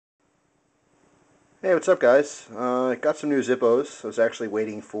Hey, what's up, guys? I got some new Zippos. I was actually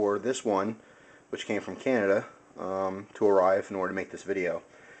waiting for this one, which came from Canada, to arrive in order to make this video.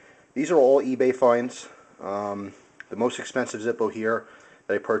 These are all eBay finds. The most expensive Zippo here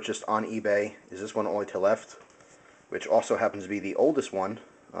that I purchased on eBay is this one all the way to the left, which also happens to be the oldest one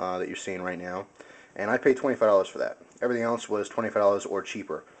that you're seeing right now. And I paid $25 for that. Everything else was $25 or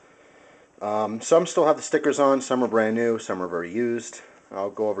cheaper. Some still have the stickers on, some are brand new, some are very used. I'll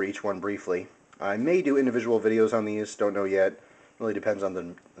go over each one briefly. I may do individual videos on these, don't know yet. Really depends on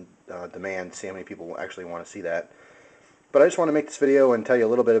the demand, see how many people actually want to see that. But I just want to make this video and tell you a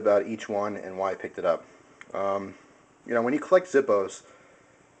little bit about each one and why I picked it up. When you collect Zippos,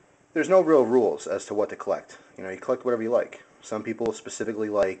 there's no real rules as to what to collect. You collect whatever you like. Some people specifically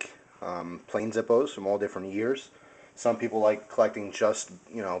like plain Zippos from all different years. Some people like collecting just,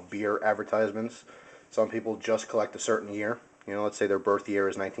 beer advertisements. Some people just collect a certain year. Let's say their birth year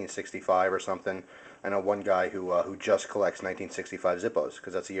is 1965 or something. I know one guy who just collects 1965 Zippos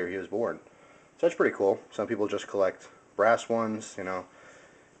because that's the year he was born. So that's pretty cool. Some people just collect brass ones.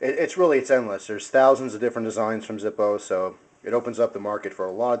 It's endless. There's thousands of different designs from Zippo, so it opens up the market for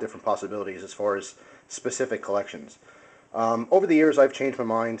a lot of different possibilities as far as specific collections. Over the years, I've changed my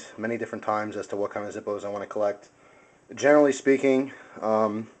mind many different times as to what kind of Zippos I want to collect. Generally speaking,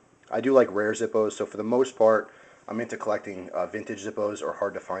 I do like rare Zippos, so for the most part, I'm into collecting vintage Zippos or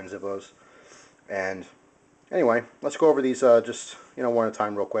hard-to-find Zippos. And anyway, let's go over these just one at a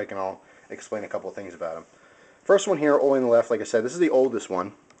time real quick, and I'll explain a couple of things about them. First one here, all on the left, like I said, this is the oldest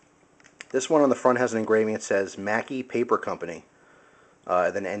one. This one on the front has an engraving. It says Mackey Paper Company,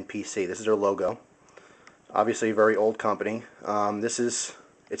 then NPC. This is their logo. Obviously, a very old company.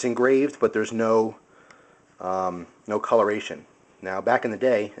 It's engraved, but there's no coloration. Now, back in the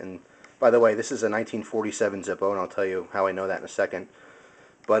day, and by the way, this is a 1947 Zippo, and I'll tell you how I know that in a second.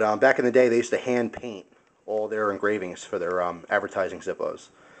 But back in the day, they used to hand paint all their engravings for their advertising Zippos.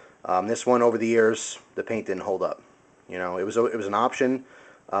 This one, over the years, the paint didn't hold up. It was an option.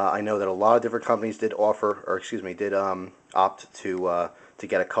 I know that a lot of different companies did opt to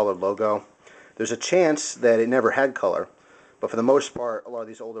get a colored logo. There's a chance that it never had color, but for the most part, a lot of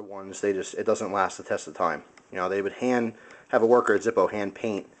these older ones, it doesn't last the test of time. They would have a worker at Zippo hand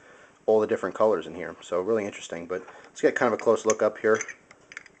paint all the different colors in here. So really interesting. But let's get kind of a close look up here,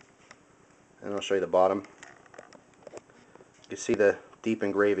 and I'll show you the bottom. You can see the deep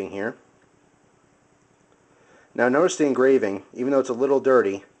engraving here. Now notice the engraving, even though it's a little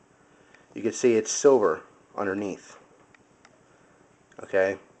dirty, you can see it's silver underneath.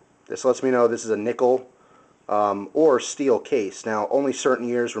 Okay, this lets me know this is a nickel or steel case. Now, only certain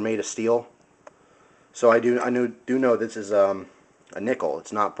years were made of steel, so I do know this is a nickel.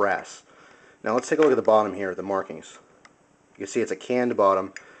 It's not brass. Now let's take a look at the bottom here, the markings. You can see it's a canned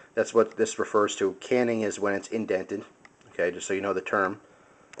bottom. That's what this refers to. Canning is when it's indented. Okay, just so you know the term.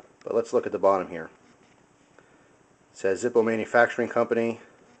 But let's look at the bottom here. It says Zippo Manufacturing Company,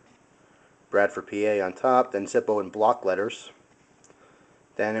 Bradford, PA on top, then Zippo in block letters.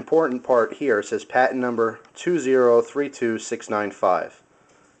 Then important part here, it says patent number 2032695,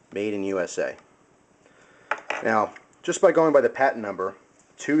 made in USA. Now, just by going by the patent number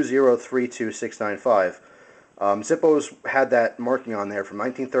 2032695, Zippos had that marking on there from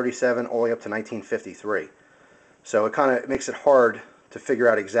 1937 all the way up to 1953. So it kind of makes it hard to figure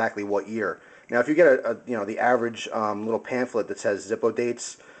out exactly what year. Now, if you get the average little pamphlet that says Zippo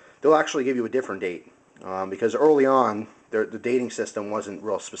dates, they'll actually give you a different date because early on the dating system wasn't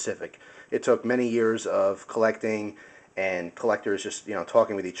real specific. It took many years of collecting and collectors just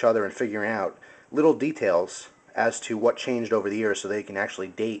talking with each other and figuring out little details as to what changed over the years so they can actually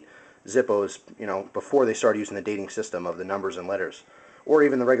date Zippos before they started using the dating system of the numbers and letters or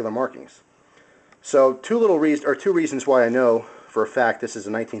even the regular markings. So two reasons why I know for a fact this is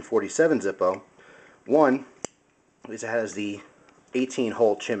a 1947 Zippo. One is it has the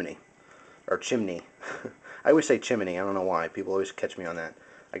 18-hole chimney, or chimney. I always say chimney, I don't know why. People always catch me on that.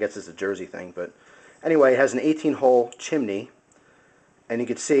 I guess it's a Jersey thing, but anyway, it has an 18-hole chimney, and you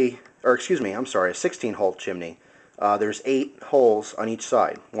can see, or excuse me, I'm sorry, a 16-hole chimney. There's 8 holes on each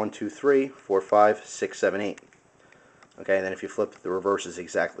side. 1, 2, 3, 4, 5, 6, 7, 8. Okay, and then if you flip, the reverse is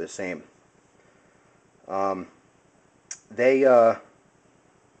exactly the same. They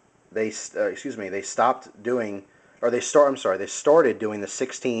started doing the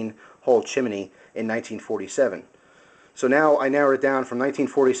 16-hole chimney in 1947. So now I narrowed it down from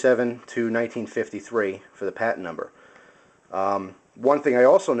 1947 to 1953 for the patent number. One thing I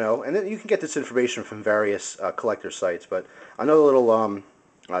also know, and then you can get this information from various collector sites, but another little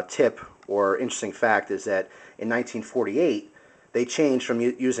tip or interesting fact is that in 1948 they changed from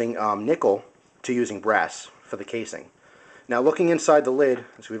using nickel to using brass for the casing. Now looking inside the lid,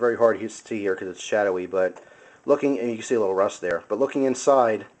 it's going to be very hard to see here because it's shadowy, but looking, and you can see a little rust there, but looking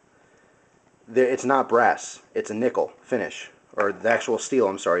inside, it's not brass, it's a nickel finish, or the actual steel,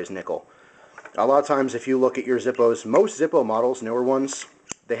 I'm sorry, is nickel. A lot of times if you look at your Zippos, most Zippo models, newer ones,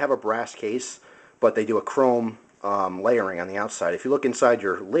 they have a brass case, but they do a chrome layering on the outside. If you look inside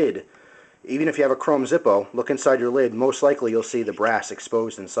your lid, even if you have a chrome Zippo, look inside your lid, most likely you'll see the brass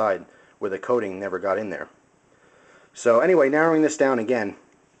exposed inside where the coating never got in there. So anyway, narrowing this down again,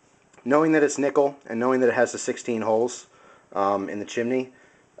 knowing that it's nickel and knowing that it has the 16 holes in the chimney,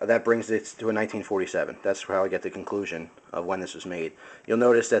 that brings it to a 1947. That's how I get the conclusion of when this was made. You'll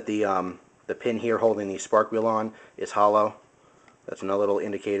notice that the pin here holding the spark wheel on is hollow. That's another little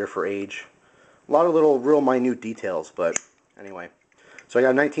indicator for age. A lot of little real minute details, but anyway. So I got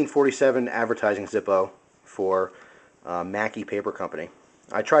a 1947 advertising Zippo for Mackey Paper Company.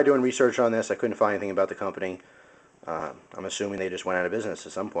 I tried doing research on this. I couldn't find anything about the company. I'm assuming they just went out of business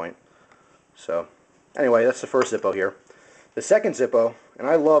at some point. So anyway, that's the first Zippo here. The second Zippo, and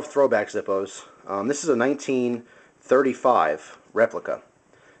I love throwback Zippos. This is a 1935 replica.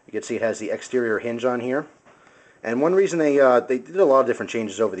 You can see it has the exterior hinge on here. And one reason they did a lot of different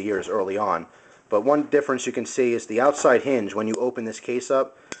changes over the years early on. But one difference you can see is the outside hinge. When you open this case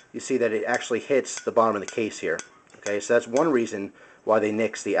up, you see that it actually hits the bottom of the case here. Okay, so that's one reason why they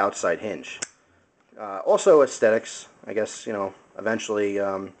nixed the outside hinge. Also aesthetics. I guess, you know, eventually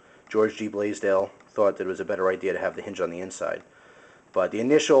George G. Blaisdell thought that it was a better idea to have the hinge on the inside. But the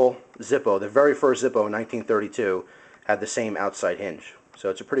initial Zippo, the very first Zippo in 1932, had the same outside hinge. So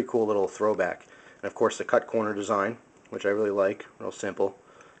it's a pretty cool little throwback. And of course the cut corner design, which I really like, real simple.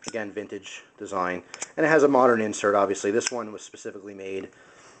 Again, vintage design. And it has a modern insert, obviously. This one was specifically made,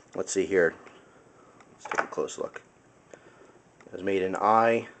 let's see here. Let's take a close look. It was made in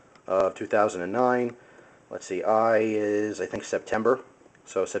I of 2009. Let's see, I is, I think, September.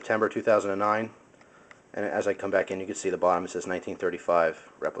 So September 2009. And as I come back in, you can see the bottom, it says 1935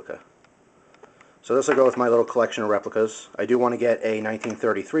 replica. So this will go with my little collection of replicas. I do want to get a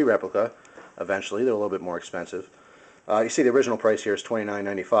 1933 replica eventually. They're a little bit more expensive. You see the original price here is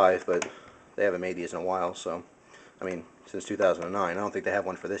 $29.95, but they haven't made these in a while, so, I mean, since 2009. I don't think they have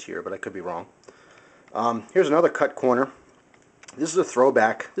one for this year, but I could be wrong. Here's another cut corner. This is a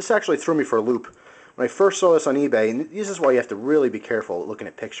throwback. This actually threw me for a loop. When I first saw this on eBay, and this is why you have to really be careful looking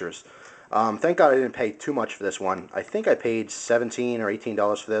at pictures. Thank God I didn't pay too much for this one. I think I paid $17 or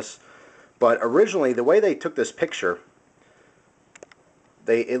 $18 for this. But originally, the way they took this picture,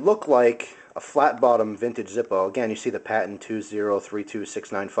 it looked like a flat bottom vintage Zippo. Again, you see the patent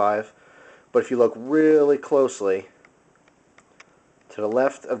 2032695. But if you look really closely, to the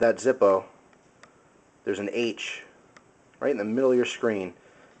left of that Zippo, there's an H right in the middle of your screen.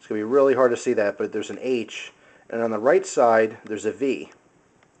 It's going to be really hard to see that, but there's an H. And on the right side, there's a V.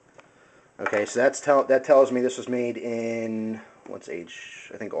 Okay, so that tells me this was made in, what's age?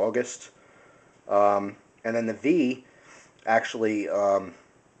 I think August. And then the V actually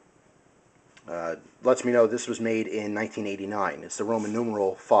lets me know this was made in 1989. It's the Roman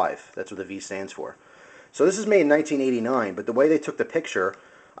numeral 5. That's what the V stands for. So this is made in 1989, but the way they took the picture,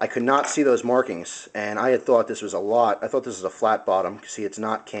 I could not see those markings, and I had thought this was I thought this was a flat bottom. See, it's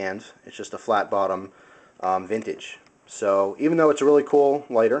not canned. It's just a flat bottom vintage. So even though it's a really cool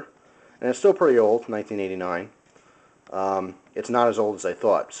lighter, and it's still pretty old, 1989, it's not as old as I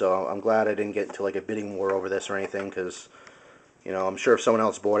thought. So I'm glad I didn't get into like a bidding war over this or anything, because, you know, I'm sure if someone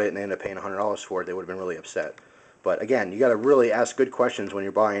else bought it and they ended up paying $100 for it, they would have been really upset. But again, you got to really ask good questions when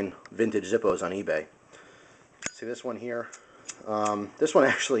you're buying vintage Zippos on eBay. See this one here? This one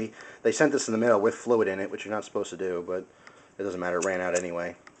actually, they sent this in the mail with fluid in it, which you're not supposed to do, but it doesn't matter, it ran out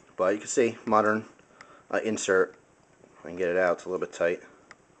anyway. But you can see, modern insert. I can get it out, it's a little bit tight.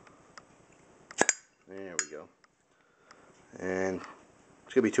 There we go. And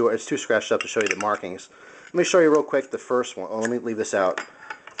it's too scratched up to show you the markings. Let me show you real quick the first one. Oh, let me leave this out.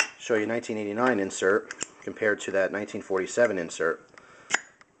 Show you 1989 insert compared to that 1947 insert.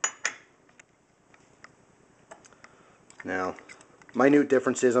 Now, minute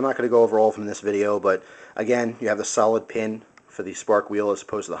differences, I'm not going to go over all of them in this video, but again, you have the solid pin for the spark wheel as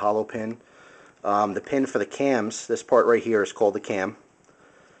opposed to the hollow pin. The pin for the cams, this part right here is called the cam.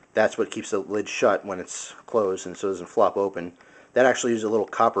 That's what keeps the lid shut when it's closed and so it doesn't flop open. That actually uses a little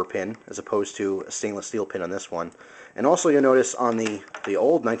copper pin as opposed to a stainless steel pin on this one. And also you'll notice on the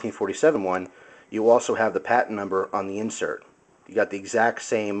old 1947 one, you also have the patent number on the insert. You got the exact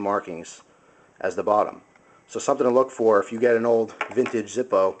same markings as the bottom. So something to look for if you get an old vintage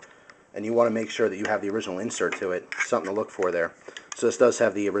Zippo and you want to make sure that you have the original insert to it. Something to look for there. So this does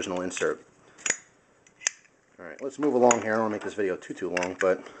have the original insert. Alright, let's move along here. I don't want to make this video too long,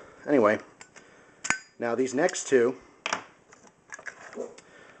 but anyway. Now these next two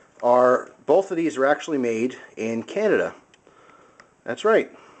both of these are actually made in Canada. That's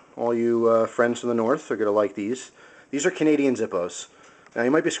right. All you friends from the north are going to like these. These are Canadian Zippos. Now you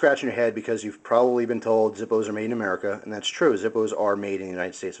might be scratching your head because you've probably been told Zippos are made in America, and that's true. Zippos are made in the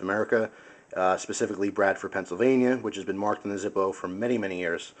United States of America, specifically Bradford, Pennsylvania, which has been marked in the Zippo for many, many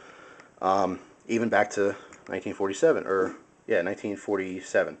years. Even back to 1947, or yeah,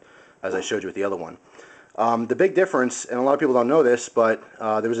 1947, as I showed you with the other one. The big difference, and a lot of people don't know this, but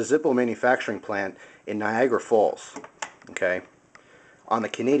there was a Zippo manufacturing plant in Niagara Falls, okay, on the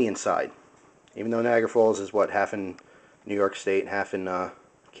Canadian side. Even though Niagara Falls is, what, half in New York State, half in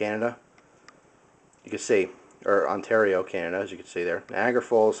Canada, you can see, or Ontario, Canada, as you can see there. Niagara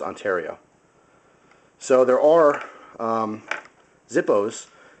Falls, Ontario. So there are Zippos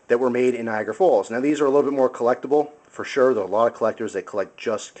that were made in Niagara Falls. Now these are a little bit more collectible, for sure. There are a lot of collectors that collect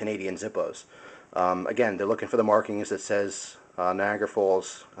just Canadian Zippos. Again, they're looking for the markings that says Niagara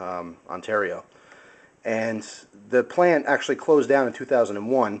Falls, Ontario. And the plant actually closed down in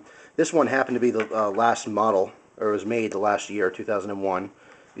 2001. This one happened to be the last model, or was made the last year, 2001.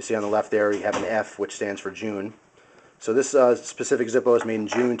 You see on the left there you have an F, which stands for June. So this specific Zippo was made in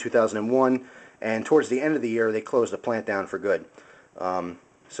June 2001, and towards the end of the year they closed the plant down for good.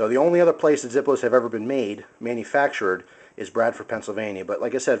 So the only other place that Zippos have ever been made, manufactured, is Bradford, Pennsylvania. But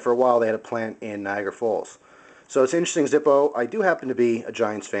like I said, for a while they had a plant in Niagara Falls. So it's an interesting Zippo. I do happen to be a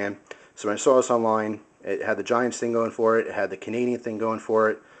Giants fan. So when I saw this online, it had the Giants thing going for it. It had the Canadian thing going for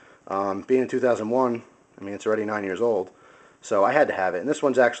it. Being in 2001, I mean, it's already 9 years old. So I had to have it. And this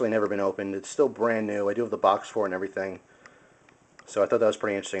one's actually never been opened. It's still brand new. I do have the box for it and everything. So I thought that was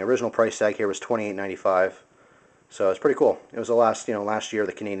pretty interesting. Original price tag here was $28.95. So it's pretty cool. It was the last year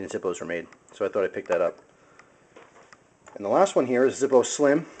the Canadian Zippos were made. So I thought I'd pick that up. And the last one here is Zippo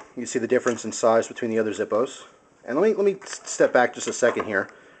Slim. You see the difference in size between the other Zippos. And let me step back just a second here,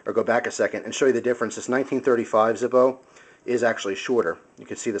 or go back a second, and show you the difference. This 1935 Zippo is actually shorter. You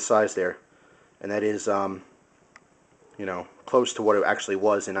can see the size there. And that is, close to what it actually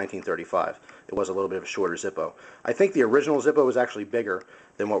was in 1935. It was a little bit of a shorter Zippo. I think the original Zippo was actually bigger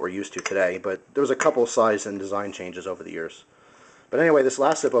than what we're used to today, but there was a couple of size and design changes over the years. But anyway, this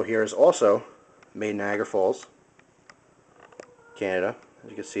last Zippo here is also made in Niagara Falls, Canada, as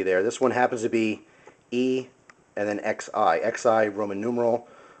you can see there. This one happens to be E and then XI. XI, Roman numeral,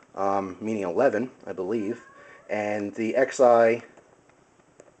 meaning 11, I believe. And the XI, I'm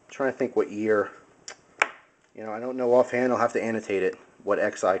trying to think what year. I don't know offhand. I'll have to annotate it, what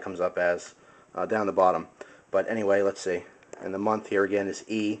XI comes up as, down the bottom. But anyway, let's see. And the month here again is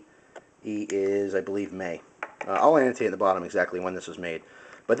E. E is, I believe, May. I'll annotate at the bottom exactly when this was made.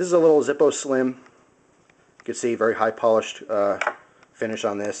 But this is a little Zippo Slim. You can see very high polished finish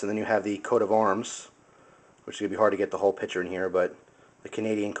on this. And then you have the coat of arms, which is going to be hard to get the whole picture in here, but the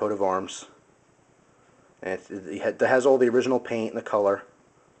Canadian coat of arms. And it has all the original paint and the color.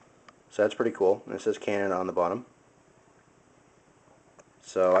 So that's pretty cool. And it says Canada on the bottom.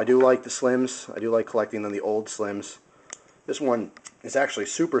 So I do like the Slims. I do like collecting them, the old Slims. This one is actually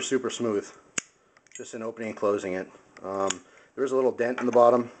super, super smooth. Just in opening and closing it. There's a little dent in the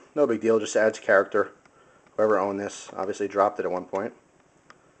bottom. No big deal, just adds character. Whoever owned this obviously dropped it at one point.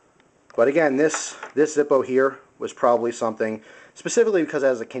 But again, this Zippo here was probably something, specifically because it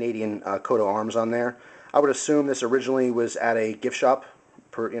has a Canadian coat of arms on there. I would assume this originally was at a gift shop,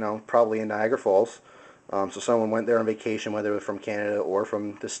 probably in Niagara Falls. So someone went there on vacation, whether it was from Canada or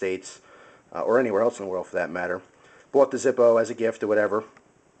from the States, or anywhere else in the world for that matter. Bought the Zippo as a gift or whatever.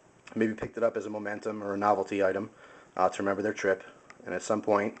 Maybe picked it up as a momentum or a novelty item to remember their trip. And at some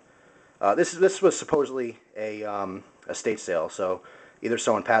point, this was supposedly a estate sale. So either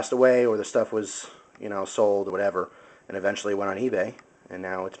someone passed away or the stuff was, sold or whatever, and eventually went on eBay, and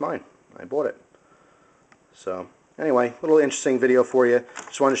now it's mine. I bought it. So anyway, a little interesting video for you.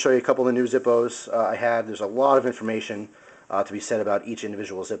 Just wanted to show you a couple of the new Zippos I have. There's a lot of information to be said about each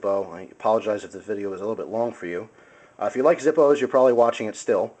individual Zippo. I apologize if this video was a little bit long for you. If you like Zippos, you're probably watching it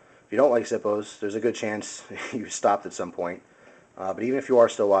still. If you don't like Zippos, there's a good chance you stopped at some point. But even if you are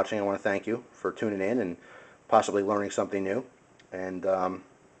still watching, I want to thank you for tuning in and possibly learning something new. And I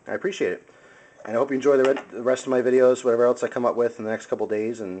appreciate it. And I hope you enjoy the rest of my videos, whatever else I come up with in the next couple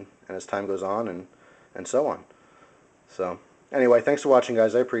days and as time goes on and so on. So anyway, thanks for watching,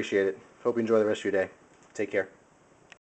 guys. I appreciate it. Hope you enjoy the rest of your day. Take care.